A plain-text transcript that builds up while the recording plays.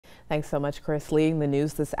Thanks so much, Chris. Leading the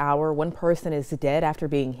news this hour, one person is dead after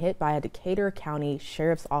being hit by a Decatur County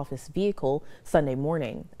Sheriff's Office vehicle Sunday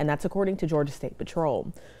morning, and that's according to Georgia State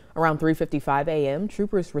Patrol. Around 3:55 a.m.,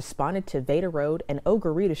 troopers responded to Veda Road and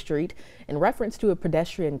Ogarita Street in reference to a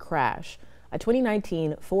pedestrian crash. A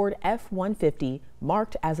 2019 Ford F-150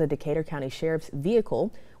 marked as a Decatur County Sheriff's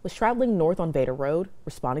vehicle was traveling north on Veda Road,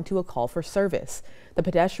 responding to a call for service. The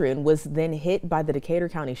pedestrian was then hit by the Decatur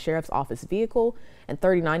County Sheriff's Office vehicle, and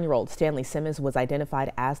 39-year-old Stanley Simmons was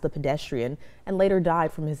identified as the pedestrian and later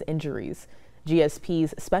died from his injuries.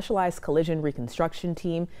 GSP's Specialized Collision Reconstruction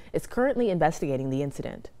Team is currently investigating the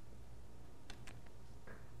incident.